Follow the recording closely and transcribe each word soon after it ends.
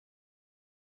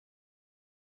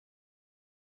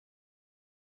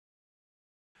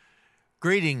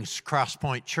Greetings,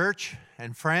 Crosspoint Church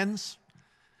and friends.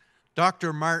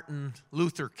 Dr. Martin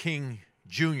Luther King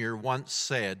Jr. once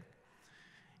said,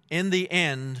 "In the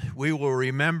end, we will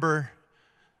remember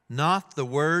not the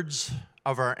words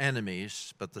of our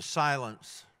enemies, but the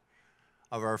silence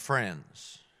of our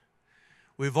friends."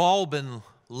 We've all been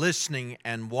listening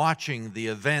and watching the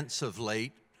events of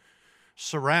late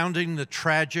surrounding the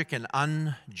tragic and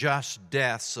unjust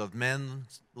deaths of men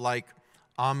like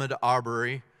Ahmaud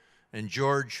Arbery and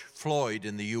George Floyd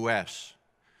in the U.S.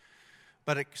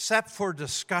 But except for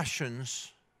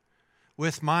discussions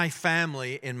with my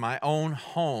family in my own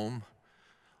home,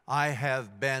 I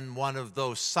have been one of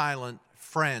those silent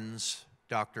friends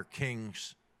Dr. King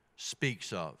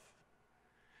speaks of.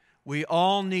 We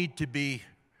all need to be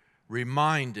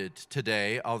reminded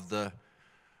today of the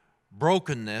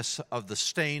brokenness of the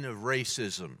stain of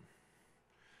racism.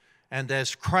 And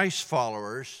as Christ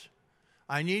followers,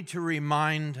 I need to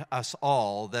remind us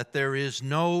all that there is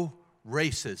no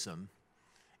racism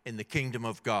in the kingdom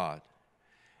of God.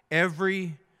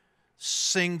 Every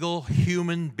single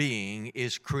human being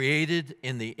is created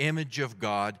in the image of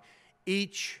God.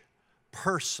 Each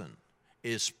person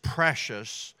is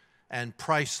precious and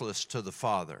priceless to the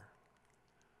Father.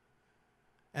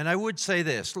 And I would say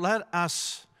this, let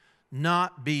us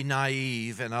not be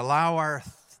naive and allow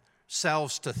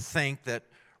ourselves to think that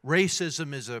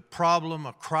racism is a problem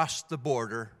across the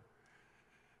border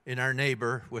with our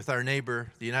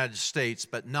neighbor, the United States,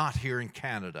 but not here in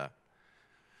Canada.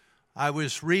 I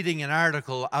was reading an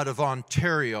article out of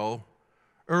Ontario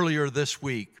earlier this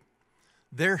week.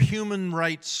 Their Human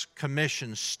Rights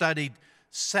Commission studied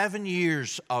 7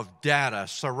 years of data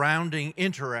surrounding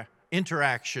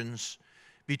interactions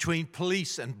between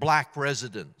police and black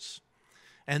residents.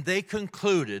 And they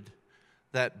concluded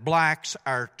that blacks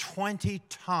are 20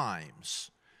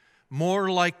 times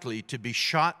more likely to be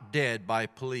shot dead by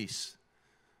police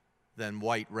than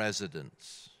white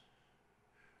residents.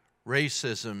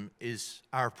 Racism is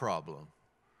our problem.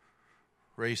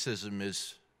 Racism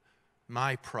is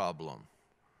my problem.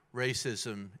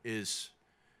 Racism is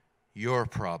your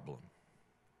problem.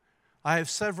 I have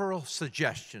several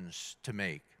suggestions to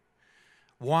make.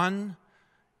 One,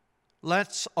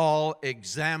 let's all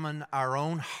examine our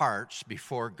own hearts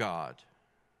before God.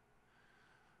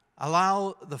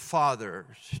 Allow the Father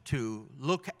to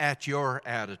look at your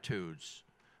attitudes.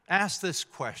 Ask this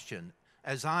question,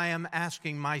 as I am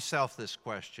asking myself this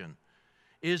question.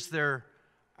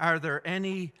 Are there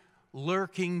any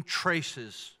lurking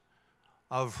traces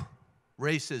of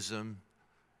racism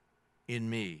in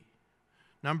me?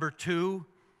 Number two,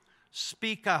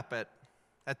 speak up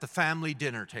at the family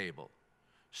dinner table.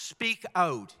 Speak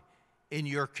out in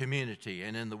your community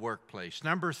and in the workplace.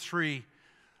 Number three,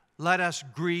 let us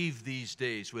grieve these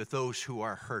days with those who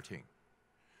are hurting.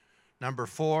 Number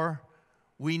four,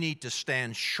 we need to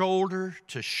stand shoulder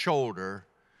to shoulder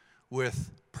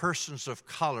with persons of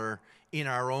color in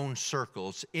our own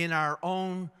circles, in our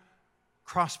own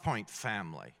Crosspoint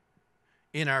family,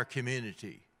 in our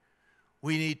community.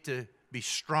 We need to be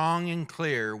strong and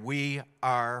clear. We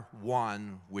are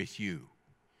one with you.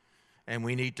 And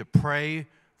we need to pray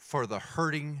for the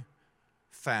hurting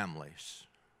families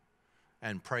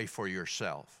and pray for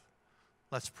yourself.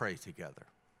 Let's pray together.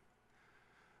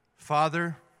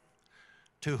 Father,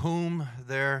 to whom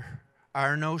there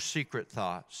are no secret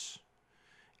thoughts,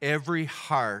 every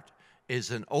heart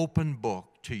is an open book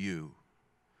to you.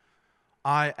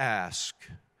 I ask,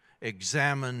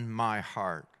 examine my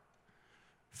heart.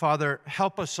 Father,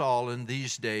 help us all in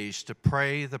these days to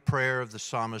pray the prayer of the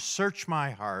psalmist, search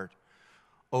my heart,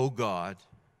 O God,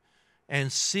 and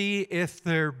see if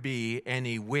there be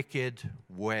any wicked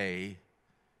way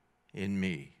in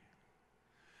me.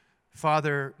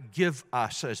 Father, give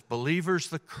us as believers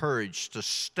the courage to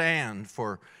stand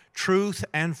for truth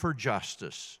and for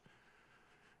justice.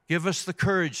 Give us the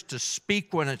courage to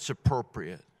speak when it's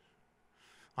appropriate.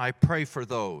 I pray for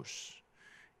those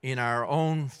in our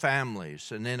own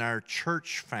families and in our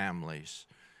church families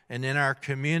and in our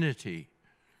community.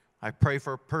 I pray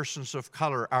for persons of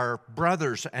color, our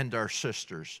brothers and our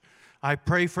sisters. I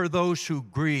pray for those who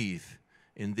grieve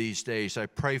in these days. I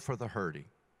pray for the hurting.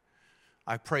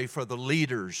 I pray for the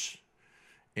leaders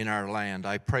in our land.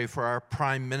 I pray for our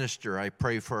Prime Minister. I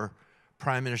pray for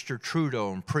Prime Minister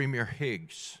Trudeau and Premier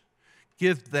Higgs.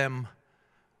 Give them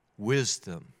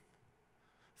wisdom.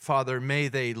 Father, may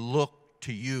they look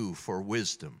to you for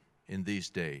wisdom in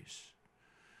these days.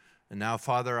 And now,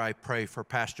 Father, I pray for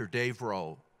Pastor Dave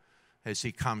Rowe as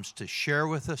he comes to share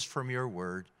with us from your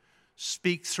word.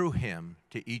 Speak through him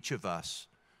to each of us.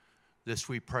 This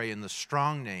we pray in the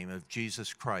strong name of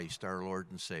Jesus Christ, our Lord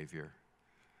and Savior.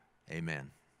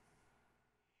 Amen.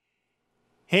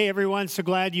 Hey everyone, so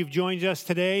glad you've joined us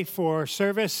today for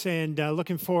service, and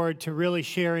looking forward to really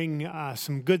sharing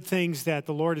some good things that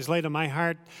the Lord has laid on my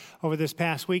heart over this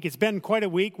past week. It's been quite a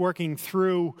week working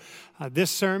through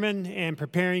this sermon and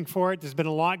preparing for it. There's been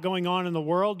a lot going on in the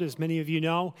world, as many of you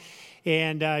know,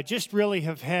 and just really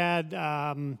have had,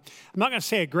 I'm not going to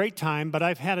say a great time, but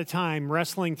I've had a time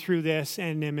wrestling through this,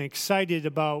 and am excited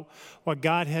about what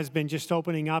God has been just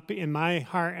opening up in my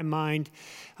heart and mind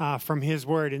from His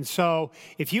Word. And so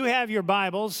if you have your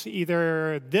Bibles,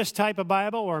 either this type of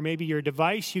Bible or maybe your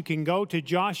device, you can go to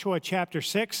Joshua chapter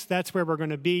 6. That's where we're going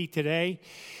to be today.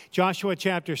 Joshua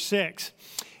chapter 6.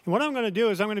 And what I'm going to do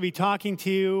is I'm going to be talking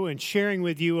to you and sharing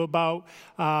with you about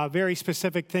a very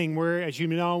specific thing. As you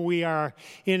know, we are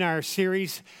in our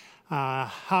series,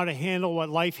 How to Handle What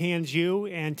Life Hands You.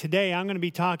 And today I'm going to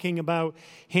be talking about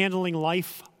handling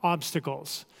life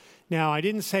obstacles. Now, I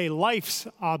didn't say life's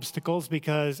obstacles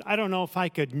because I don't know if I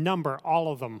could number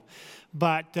all of them.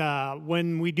 But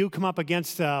when we do come up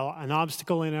against an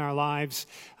obstacle in our lives,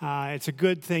 it's a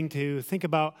good thing to think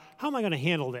about, how am I going to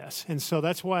handle this? And so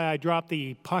that's why I dropped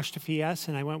the apostrophe S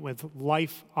and I went with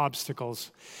life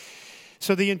obstacles.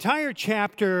 So the entire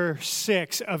chapter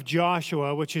 6 of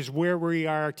Joshua, which is where we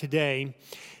are today,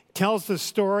 tells the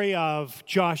story of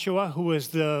Joshua, who was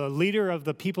the leader of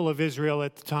the people of Israel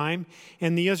at the time,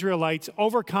 and the Israelites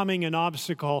overcoming an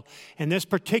obstacle, and this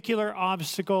particular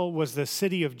obstacle was the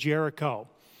city of Jericho.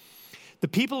 The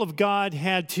people of God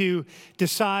had to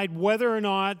decide whether or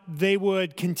not they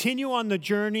would continue on the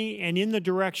journey and in the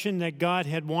direction that God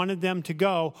had wanted them to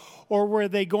go, or were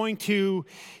they going to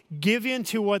give in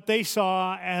to what they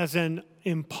saw as an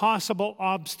impossible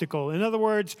obstacle. In other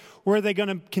words, were they going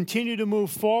to continue to move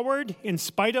forward in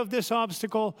spite of this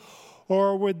obstacle,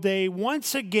 or would they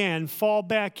once again fall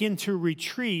back into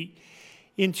retreat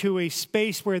into a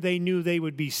space where they knew they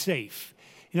would be safe?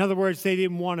 In other words, they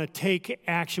didn't want to take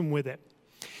action with it.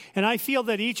 And I feel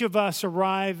that each of us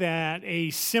arrive at a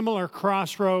similar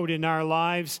crossroad in our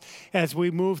lives as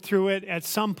we move through it at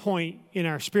some point in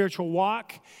our spiritual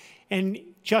walk and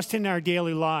just in our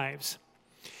daily lives.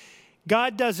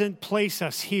 God doesn't place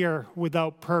us here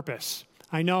without purpose.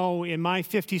 I know in my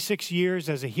 56 years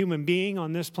as a human being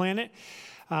on this planet,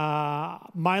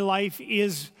 my life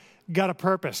is got a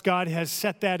purpose. God has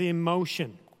set that in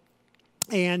motion.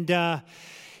 And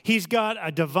He's got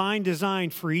a divine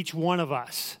design for each one of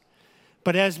us.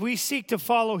 But as we seek to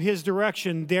follow His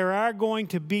direction, there are going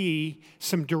to be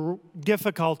some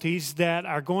difficulties that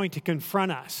are going to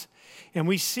confront us. And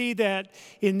we see that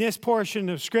in this portion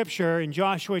of Scripture, in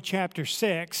Joshua chapter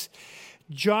 6,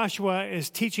 Joshua is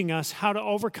teaching us how to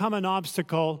overcome an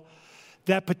obstacle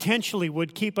that potentially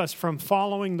would keep us from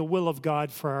following the will of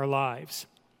God for our lives.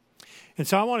 And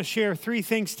so I want to share 3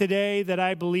 things today that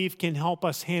I believe can help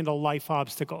us handle life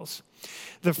obstacles.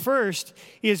 The first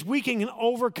is we can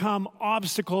overcome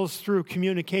obstacles through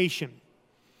communication.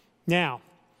 Now,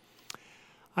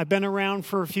 I've been around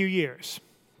for a few years.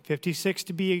 56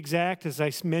 to be exact, as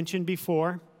I mentioned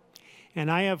before. And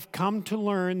I have come to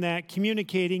learn that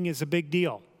communicating is a big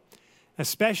deal,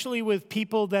 especially with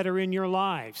people that are in your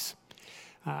lives.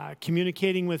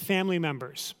 Communicating with family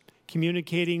members,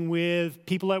 communicating with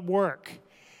people at work,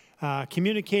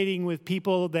 communicating with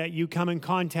people that you come in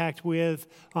contact with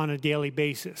on a daily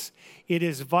basis. It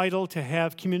is vital to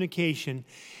have communication,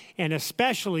 and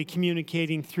especially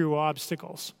communicating through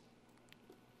obstacles.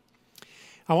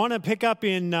 I want to pick up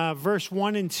in verse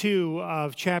 1 and 2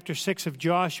 of chapter 6 of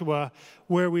Joshua,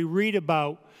 where we read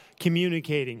about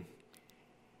communicating.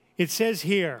 It says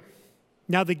here,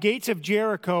 "Now the gates of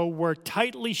Jericho were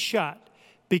tightly shut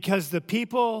because the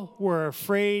people were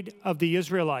afraid of the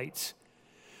Israelites.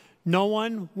 No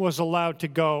one was allowed to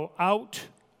go out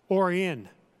or in.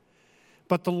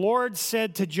 But the Lord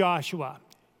said to Joshua,"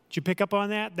 did you pick up on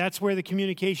that? That's where the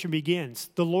communication begins.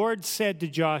 The Lord said to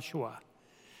Joshua,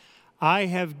 "I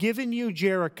have given you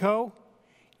Jericho,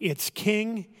 its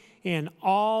king, and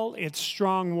all its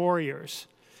strong warriors."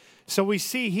 So we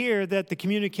see here that the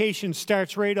communication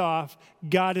starts right off.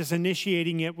 God is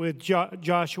initiating it with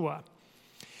Joshua.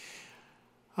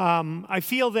 I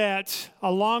feel that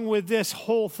along with this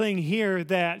whole thing here,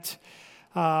 that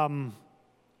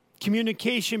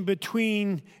communication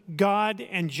between God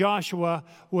and Joshua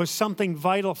was something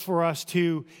vital for us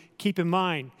to keep in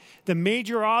mind. The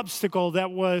major obstacle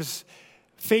that was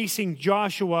facing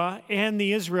Joshua and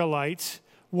the Israelites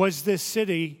was this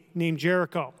city named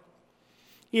Jericho.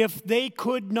 If they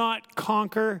could not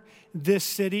conquer this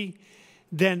city,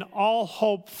 then all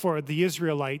hope for the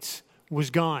Israelites was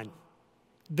gone.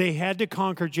 They had to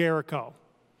conquer Jericho.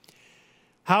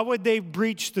 How would they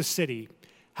breach the city?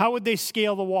 How would they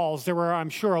scale the walls? There were, I'm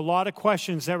sure, a lot of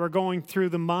questions that were going through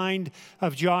the mind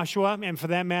of Joshua, and for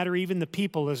that matter, even the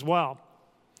people as well.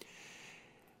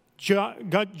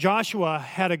 Joshua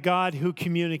had a God who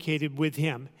communicated with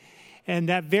him. And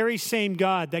that very same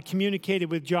God that communicated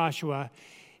with Joshua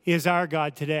is our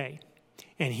God today.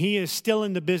 And he is still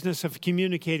in the business of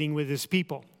communicating with his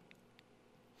people.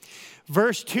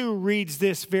 Verse 2 reads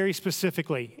this very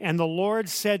specifically. And the Lord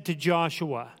said to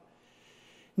Joshua.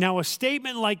 Now, a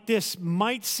statement like this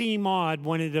might seem odd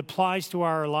when it applies to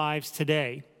our lives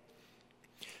today.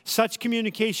 Such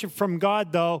communication from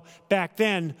God, though, back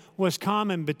then was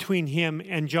common between him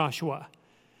and Joshua.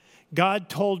 God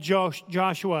told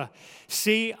Joshua,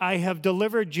 "See, I have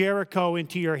delivered Jericho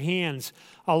into your hands,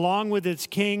 along with its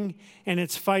king and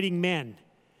its fighting men,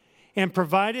 and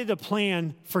provided a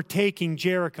plan for taking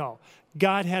Jericho."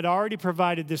 God had already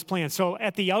provided this plan. So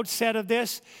at the outset of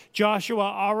this, Joshua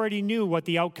already knew what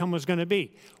the outcome was going to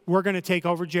be. We're going to take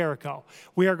over Jericho.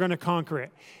 We are going to conquer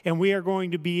it. And we are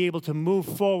going to be able to move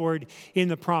forward in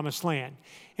the promised land.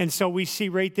 And so we see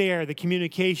right there the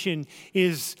communication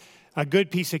is a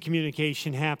good piece of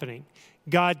communication happening.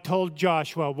 God told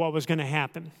Joshua what was going to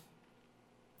happen.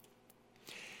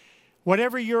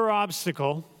 Whatever your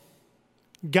obstacle,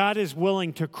 God is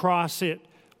willing to cross it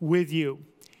with you.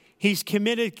 He's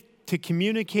committed to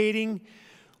communicating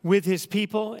with his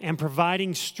people and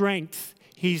providing strength.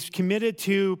 He's committed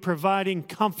to providing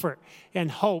comfort and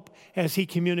hope as he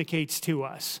communicates to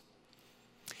us.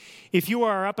 If you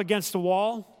are up against a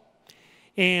wall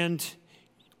and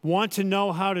want to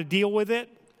know how to deal with it,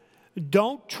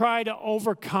 don't try to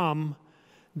overcome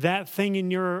that thing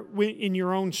in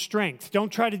your own strength.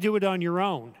 Don't try to do it on your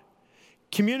own.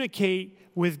 Communicate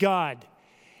with God.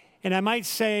 And I might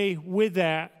say with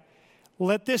that,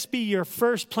 let this be your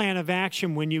first plan of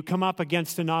action when you come up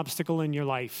against an obstacle in your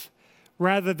life,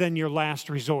 rather than your last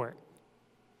resort.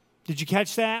 Did you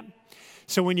catch that?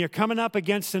 So when you're coming up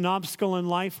against an obstacle in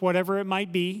life, whatever it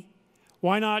might be,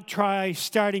 why not try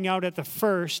starting out at the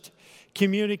first,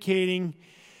 communicating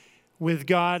with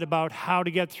God about how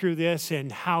to get through this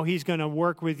and how he's going to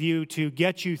work with you to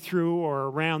get you through or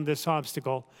around this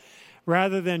obstacle,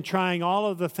 rather than trying all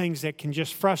of the things that can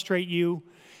just frustrate you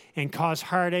and cause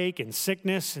heartache and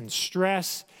sickness and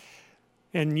stress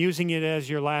and using it as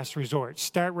your last resort.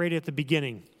 Start right at the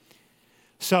beginning.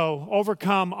 So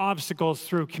overcome obstacles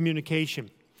through communication.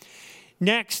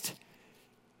 Next,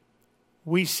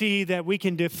 we see that we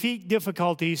can defeat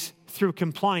difficulties through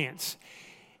compliance.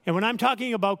 And when I'm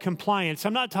talking about compliance,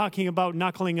 I'm not talking about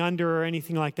knuckling under or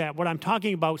anything like that. What I'm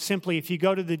talking about simply, if you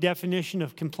go to the definition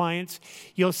of compliance,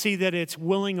 you'll see that it's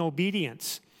willing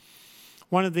obedience.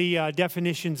 One of the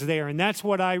definitions there, and that's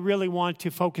what I really want to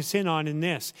focus in on in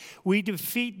this. We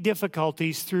defeat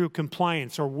difficulties through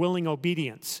compliance or willing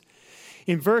obedience.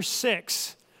 In verse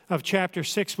 6 of chapter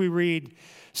 6, we read,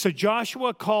 "So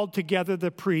Joshua called together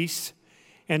the priests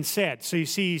and said," so you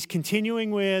see he's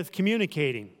continuing with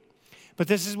communicating, but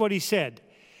this is what he said,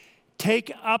 "Take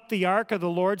up the ark of the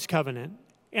Lord's covenant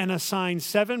and assign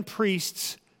 7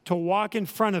 priests to walk in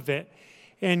front of it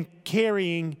and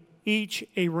carrying each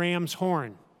a ram's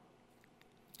horn."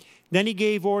 Then he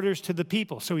gave orders to the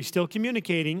people. So he's still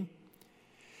communicating.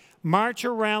 "March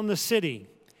around the city,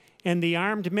 and the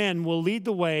armed men will lead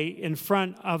the way in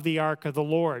front of the ark of the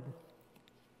Lord."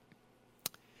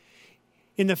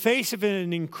 In the face of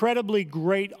an incredibly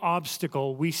great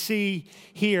obstacle, we see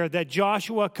here that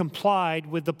Joshua complied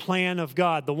with the plan of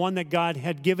God, the one that God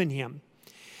had given him.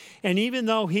 And even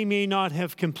though he may not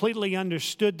have completely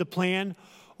understood the plan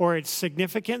or its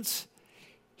significance,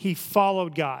 he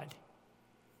followed God.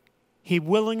 He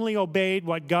willingly obeyed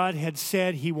what God had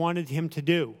said he wanted him to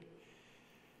do.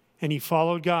 And he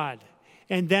followed God.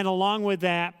 And then along with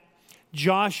that,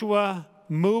 Joshua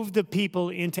moved the people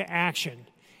into action.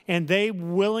 And they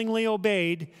willingly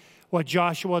obeyed what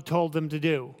Joshua told them to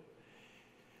do.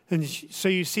 And so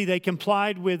you see, they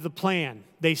complied with the plan.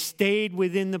 They stayed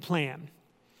within the plan.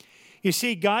 You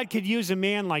see, God could use a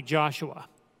man like Joshua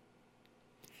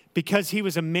because he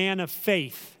was a man of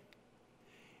faith,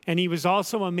 and he was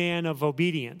also a man of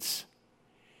obedience.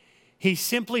 He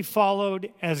simply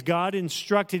followed as God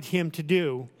instructed him to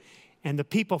do, and the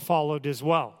people followed as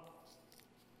well.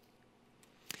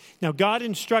 Now, God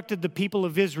instructed the people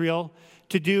of Israel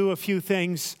to do a few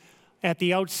things at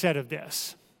the outset of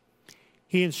this.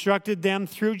 He instructed them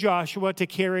through Joshua to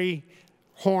carry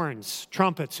horns,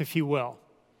 trumpets, if you will,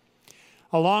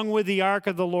 along with the ark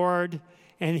of the Lord.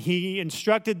 And he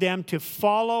instructed them to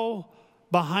follow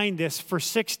behind this for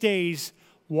 6 days,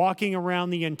 walking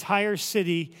around the entire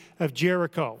city of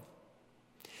Jericho.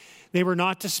 They were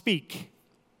not to speak.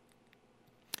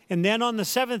 And then on the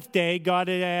seventh day, God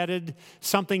had added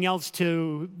something else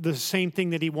to the same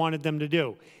thing that he wanted them to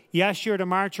do. Yes, you're to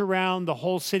march around the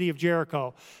whole city of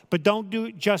Jericho, but don't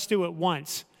just do it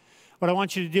once. What I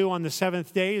want you to do on the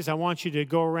seventh day is I want you to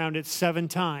go around it 7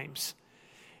 times.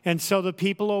 And so the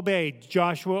people obeyed.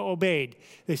 Joshua obeyed.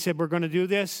 They said, we're going to do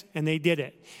this, and they did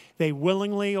it. They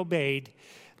willingly obeyed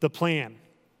the plan.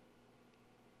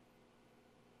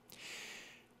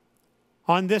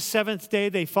 On this seventh day,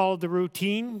 they followed the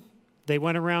routine. They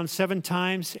went around 7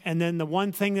 times, and then the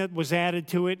one thing that was added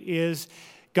to it is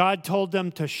God told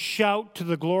them to shout to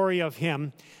the glory of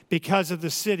him because of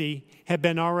the city had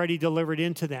been already delivered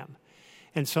into them.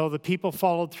 And so the people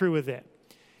followed through with it.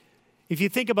 If you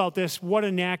think about this, what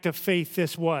an act of faith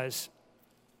this was.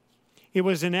 It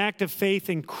was an act of faith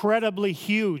incredibly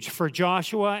huge for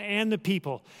Joshua and the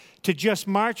people to just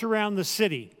march around the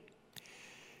city.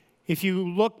 If you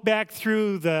look back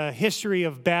through the history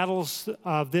of battles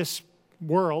of this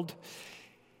world,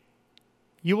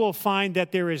 you will find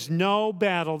that there is no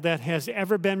battle that has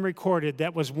ever been recorded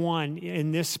that was won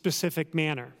in this specific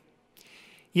manner.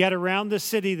 Yet around the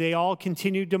city, they all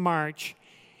continued to march,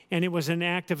 and it was an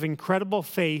act of incredible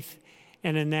faith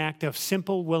and an act of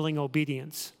simple, willing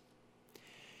obedience.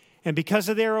 And because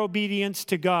of their obedience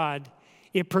to God,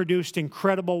 it produced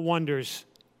incredible wonders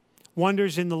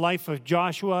in the life of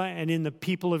Joshua and in the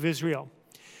people of Israel.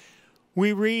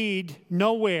 We read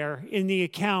nowhere in the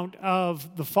account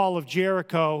of the fall of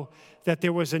Jericho that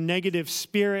there was a negative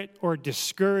spirit or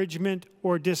discouragement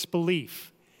or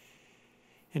disbelief.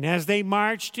 And as they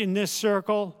marched in this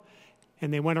circle,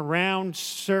 and they went around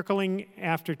circling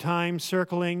after time,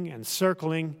 circling and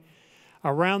circling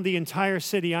around the entire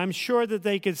city, I'm sure that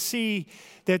they could see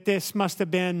that this must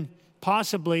have been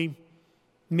possibly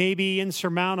maybe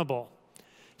insurmountable,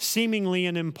 seemingly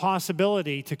an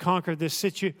impossibility to conquer this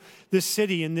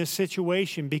city in this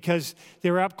situation because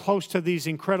they're up close to these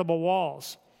incredible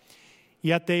walls.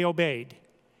 Yet they obeyed,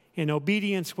 and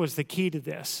obedience was the key to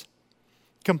this.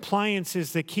 Compliance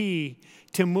is the key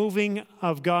to moving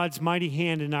of God's mighty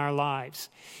hand in our lives.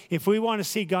 If we want to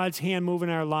see God's hand move in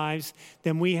our lives,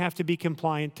 then we have to be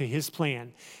compliant to his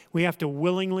plan. We have to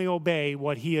willingly obey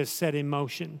what he has set in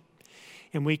motion.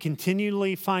 And we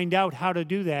continually find out how to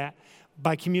do that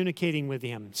by communicating with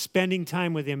him, spending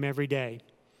time with him every day.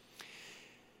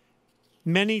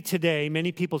 Many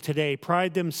people today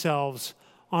pride themselves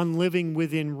on living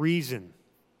within reason.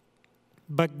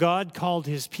 But God called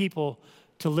his people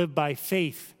to live by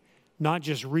faith, not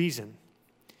just reason.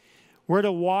 We're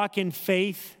to walk in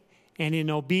faith and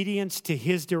in obedience to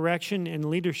his direction and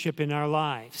leadership in our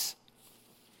lives.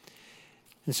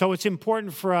 And so it's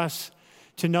important for us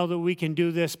to know that we can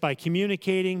do this by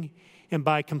communicating and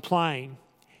by complying.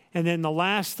 And then the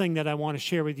last thing that I want to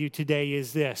share with you today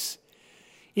is this.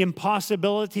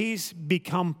 Impossibilities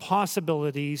become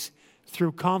possibilities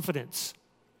through confidence.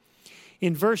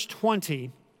 In verse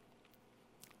 20,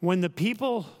 when the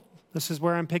people, this is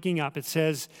where I'm picking up, it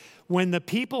says, when the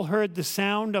people heard the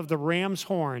sound of the ram's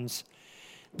horns,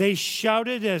 they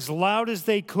shouted as loud as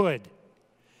they could.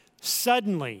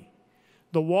 Suddenly,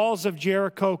 the walls of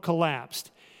Jericho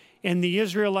collapsed, and the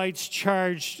Israelites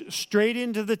charged straight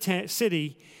into the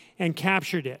city and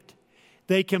captured it.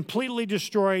 They completely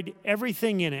destroyed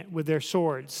everything in it with their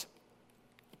swords.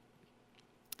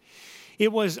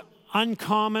 It was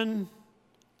common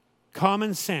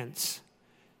sense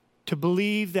to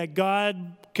believe that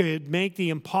God could make the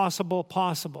impossible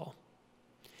possible.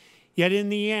 Yet in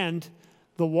the end,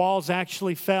 the walls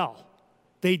actually fell.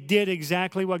 They did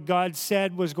exactly what God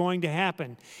said was going to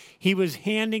happen. He was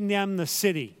handing them the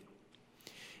city.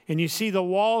 And you see, the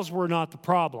walls were not the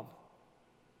problem.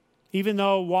 Even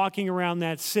though walking around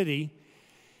that city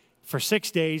for 6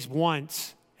 days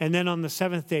once, and then on the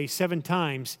 7th day 7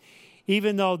 times,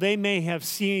 even though they may have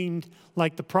seemed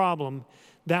like the problem,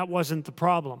 that wasn't the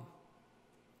problem.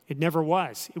 It never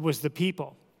was. It was the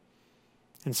people.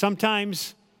 And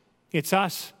sometimes it's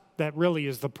us that really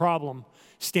is the problem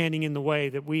standing in the way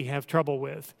that we have trouble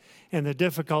with and the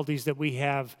difficulties that we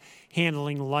have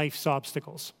handling life's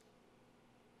obstacles.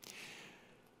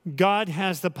 God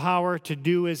has the power to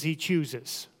do as he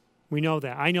chooses. We know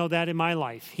that. I know that in my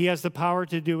life. He has the power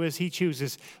to do as he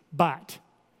chooses, but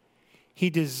he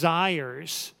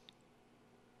desires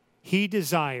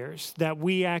that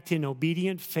we act in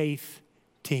obedient faith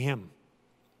to him.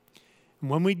 And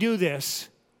when we do this,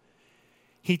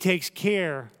 he takes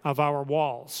care of our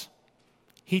walls.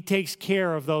 He takes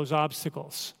care of those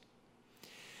obstacles.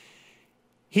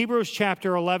 Hebrews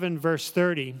chapter 11, verse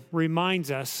 30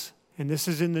 reminds us, and this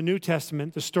is in the New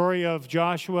Testament. The story of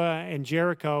Joshua and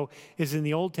Jericho is in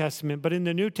the Old Testament, but in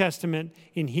the New Testament,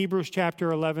 in Hebrews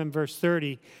chapter 11, verse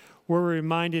 30, we're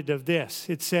reminded of this.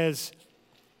 It says,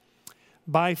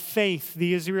 "By faith,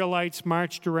 the Israelites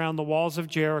marched around the walls of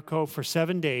Jericho for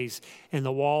 7 days, and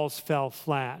the walls fell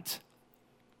flat."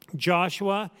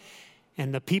 Joshua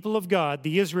and the people of God,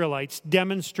 the Israelites,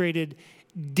 demonstrated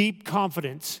deep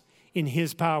confidence in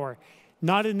his power.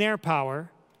 Not in their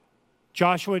power.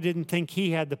 Joshua didn't think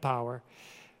he had the power,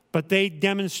 but they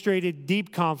demonstrated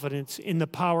deep confidence in the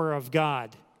power of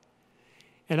God.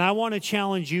 And I want to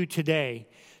challenge you today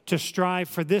to strive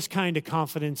for this kind of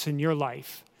confidence in your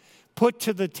life. Put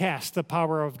to the test the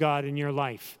power of God in your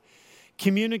life.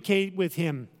 Communicate with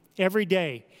him every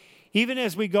day, even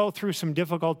as we go through some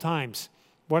difficult times.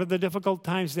 What are the difficult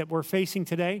times that we're facing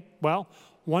today? Well,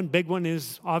 one big one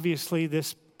is obviously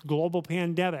this global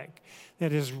pandemic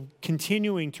that is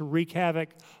continuing to wreak havoc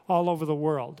all over the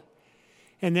world.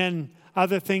 And then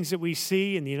other things that we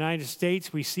see in the United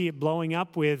States, we see it blowing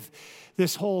up with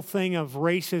this whole thing of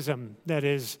racism that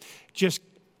is just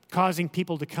causing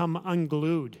people to come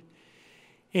unglued.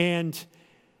 And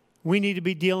we need to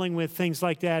be dealing with things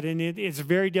like that, and it's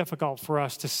very difficult for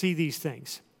us to see these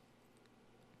things.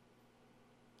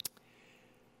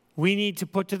 We need to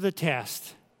put to the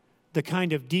test the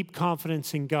kind of deep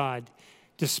confidence in God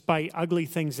despite ugly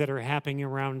things that are happening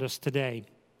around us today.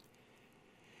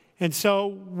 And so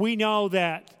we know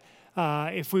that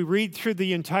if we read through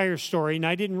the entire story, and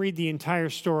I didn't read the entire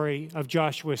story of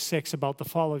Joshua 6 about the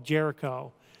fall of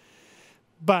Jericho,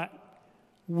 but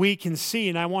we can see,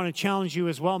 and I want to challenge you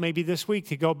as well, maybe this week,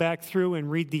 to go back through and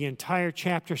read the entire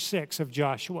chapter 6 of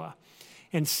Joshua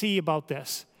and see about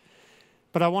this.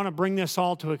 But I want to bring this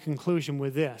all to a conclusion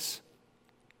with this.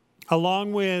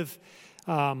 Along with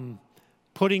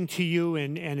putting to you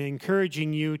and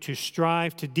encouraging you to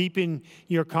strive to deepen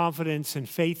your confidence and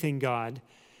faith in God,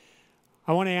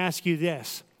 I want to ask you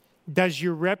this. Does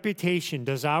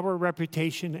our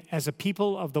reputation as a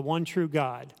people of the one true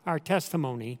God, our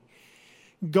testimony,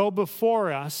 go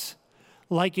before us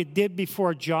like it did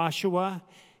before Joshua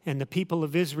and the people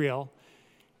of Israel?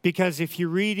 Because if you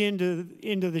read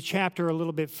into the chapter a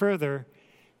little bit further,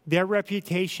 their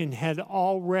reputation had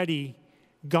already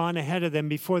gone ahead of them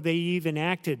before they even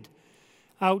acted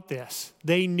out this.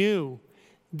 They knew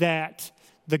that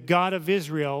the God of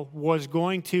Israel was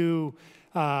going to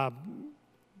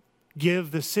give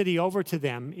the city over to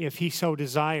them if he so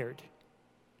desired.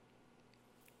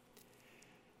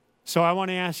 So I want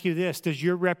to ask you this. Does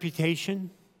your reputation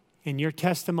and your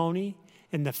testimony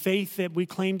and the faith that we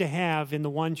claim to have in the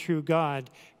one true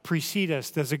God precede us?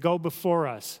 Does it go before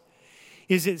us?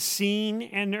 Is it seen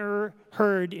and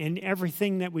heard in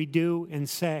everything that we do and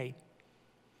say?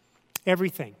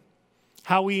 Everything.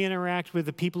 How we interact with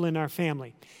the people in our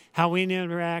family. How we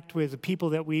interact with the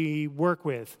people that we work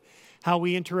with. How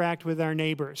we interact with our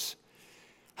neighbors.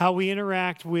 How we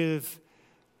interact with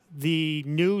the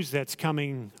news that's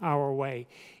coming our way.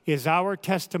 Is our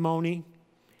testimony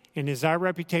and is our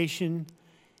reputation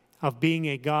of being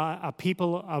a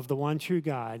people of the one true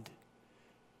God,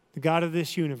 the God of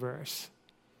this universe,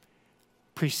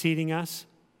 preceding us?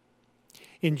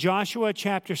 In Joshua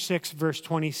chapter 6, verse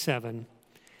 27,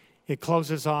 it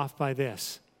closes off by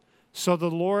this. So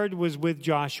the Lord was with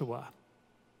Joshua.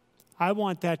 I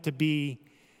want that to be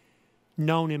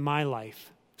known in my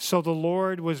life. So the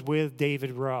Lord was with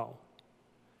David Rowe.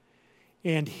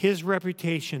 And his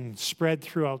reputation spread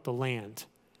throughout the land.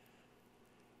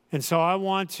 And so I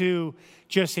want to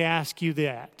just ask you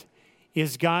that.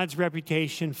 Is God's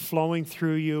reputation flowing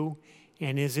through you,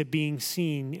 and is it being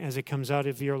seen as it comes out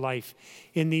of your life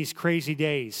in these crazy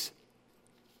days?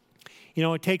 You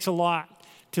know, it takes a lot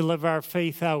to live our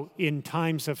faith out in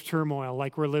times of turmoil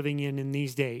like we're living in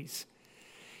these days.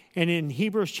 And in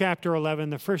Hebrews chapter 11,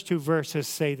 the first two verses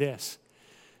say this: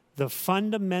 the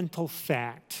fundamental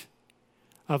fact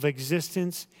of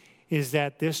existence is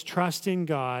that this trust in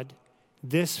God,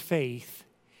 this faith,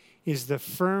 is the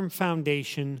firm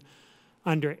foundation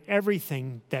under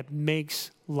everything that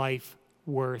makes life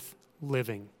worth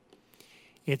living.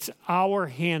 It's our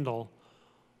handle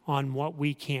on what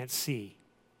we can't see.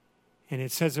 And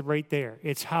it says it right there.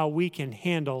 It's how we can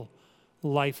handle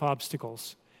life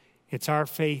obstacles. It's our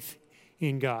faith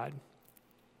in God.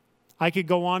 I could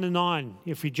go on and on.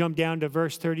 If we jump down to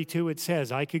verse 32, it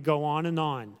says, I could go on and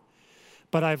on.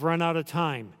 But I've run out of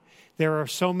time. There are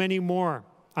so many more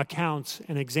accounts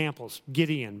and examples.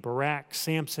 Gideon, Barak,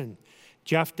 Samson,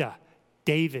 Jephthah,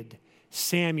 David,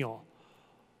 Samuel,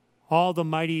 all the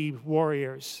mighty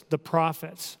warriors, the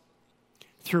prophets.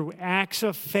 Through acts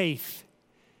of faith,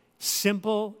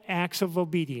 simple acts of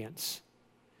obedience.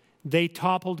 They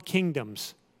toppled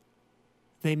kingdoms.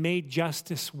 They made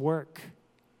justice work.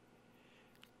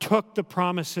 Took the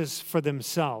promises for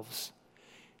themselves.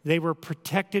 They were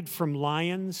protected from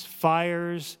lions,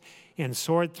 fires, and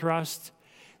sword thrusts.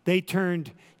 They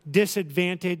turned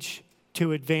disadvantage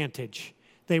to advantage.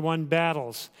 They won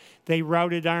battles. They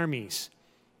routed armies.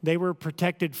 They were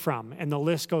protected from, and the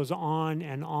list goes on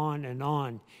and on and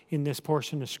on in this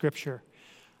portion of Scripture.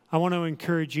 I want to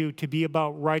encourage you to be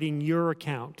about writing your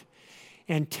account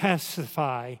and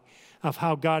testify of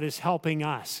how God is helping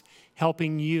us,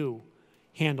 helping you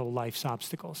handle life's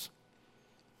obstacles.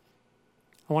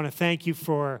 I want to thank you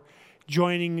for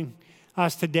joining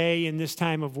us today in this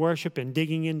time of worship and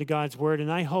digging into God's Word.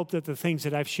 And I hope that the things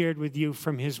that I've shared with you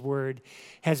from His Word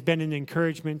has been an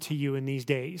encouragement to you in these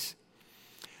days.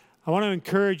 I want to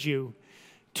encourage you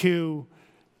to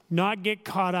not get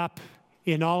caught up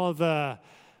in all of the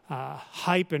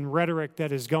hype and rhetoric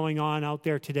that is going on out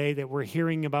there today that we're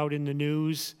hearing about in the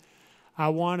news. I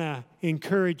want to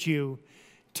encourage you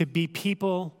to be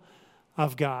people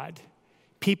of God,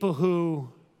 people who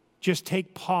just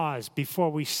take pause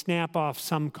before we snap off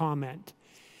some comment,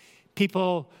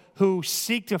 people who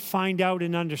seek to find out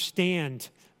and understand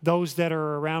those that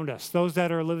are around us, those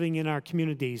that are living in our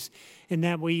communities and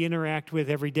that we interact with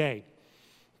every day,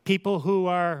 people who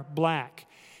are black,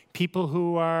 people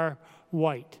who are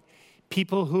white,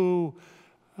 people who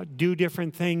do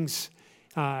different things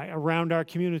around our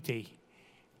community.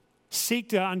 Seek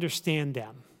to understand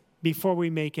them before we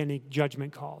make any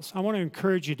judgment calls. I want to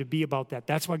encourage you to be about that.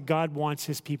 That's what God wants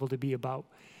His people to be about.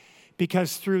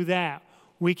 Because through that,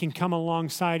 we can come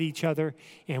alongside each other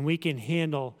and we can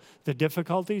handle the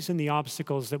difficulties and the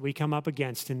obstacles that we come up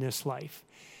against in this life.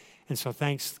 And so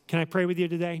thanks. Can I pray with you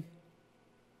today?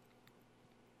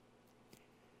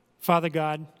 Father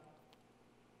God,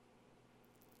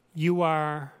 You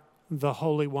are the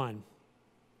Holy One,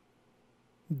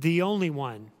 the only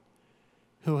one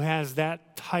who has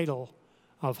that title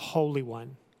of Holy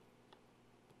One.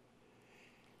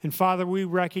 And Father, we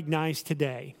recognize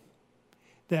today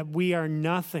that we are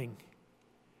nothing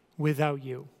without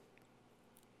You.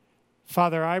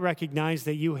 Father, I recognize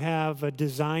that You have a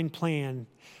design plan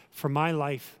for my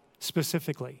life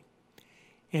specifically,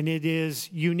 and it is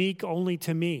unique only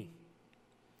to me.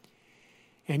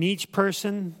 And each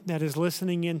person that is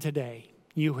listening in today,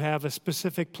 You have a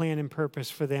specific plan and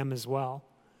purpose for them as well,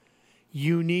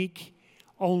 unique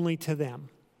only to them.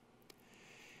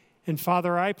 And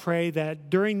Father, I pray that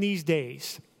during these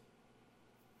days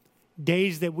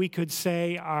that we could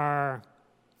say are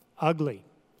ugly,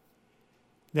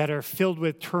 that are filled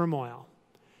with turmoil,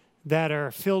 that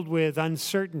are filled with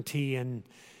uncertainty and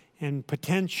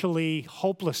potentially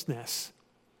hopelessness,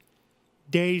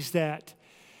 days that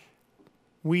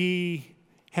we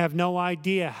have no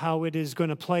idea how it is going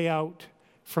to play out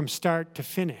from start to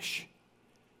finish.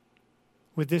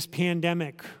 With this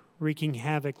pandemic wreaking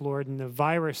havoc, Lord, and the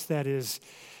virus that is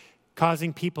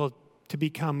causing people to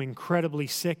become incredibly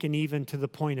sick and even to the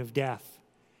point of death.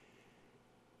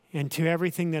 And to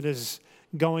everything that is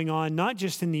going on, not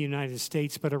just in the United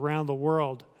States, but around the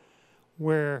world,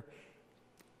 where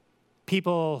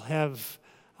people have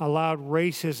allowed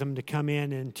racism to come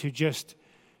in and to just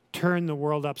turn the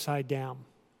world upside down.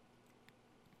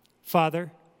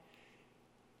 Father,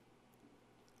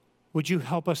 would You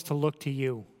help us to look to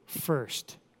You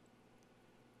first,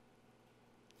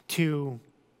 to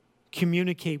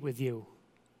communicate with You,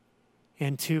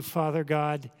 and to, Father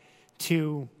God,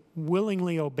 to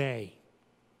willingly obey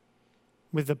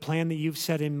with the plan that You've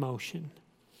set in motion.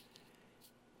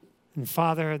 And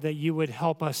Father, that You would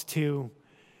help us to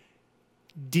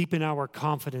deepen our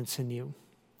confidence in You.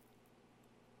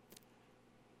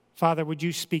 Father, would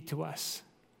You speak to us?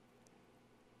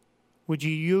 Would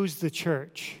You use the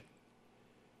church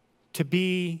to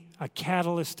be a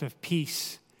catalyst of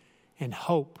peace and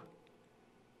hope?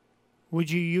 Would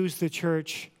You use the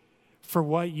church for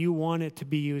what You want it to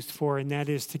be used for, and that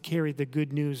is to carry the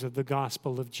good news of the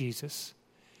gospel of Jesus?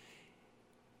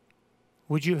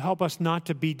 Would You help us not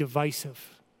to be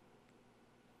divisive?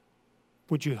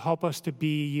 Would You help us to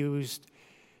be used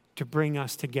to bring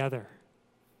us together,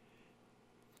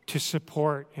 to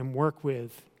support and work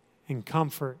with and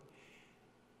comfort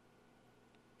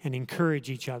and encourage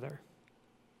each other?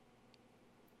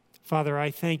 Father,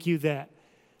 I thank You that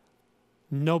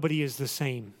nobody is the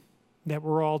same, that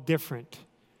we're all different.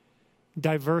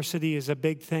 Diversity is a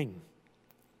big thing.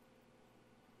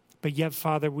 But yet,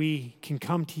 Father, we can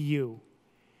come to You,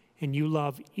 and You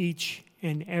love each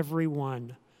and every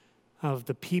one of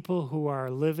the people who are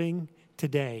living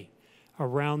today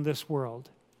around this world.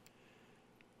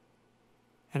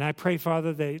 And I pray,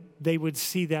 Father, that they would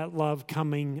see that love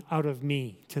coming out of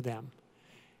me to them.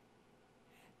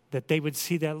 That they would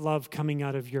see that love coming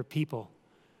out of your people.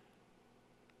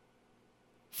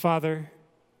 Father,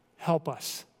 help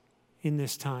us in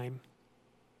this time.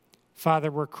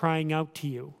 Father, we're crying out to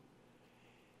you.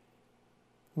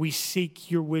 We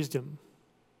seek your wisdom.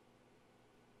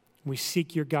 We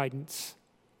seek your guidance.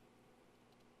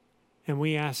 And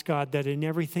we ask, God, that in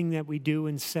everything that we do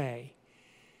and say,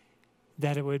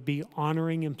 that it would be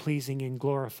honoring and pleasing and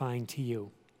glorifying to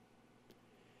you.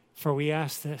 For we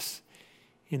ask this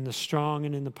in the strong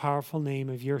and in the powerful name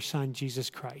of your Son, Jesus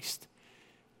Christ,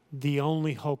 the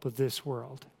only hope of this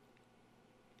world.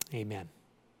 Amen.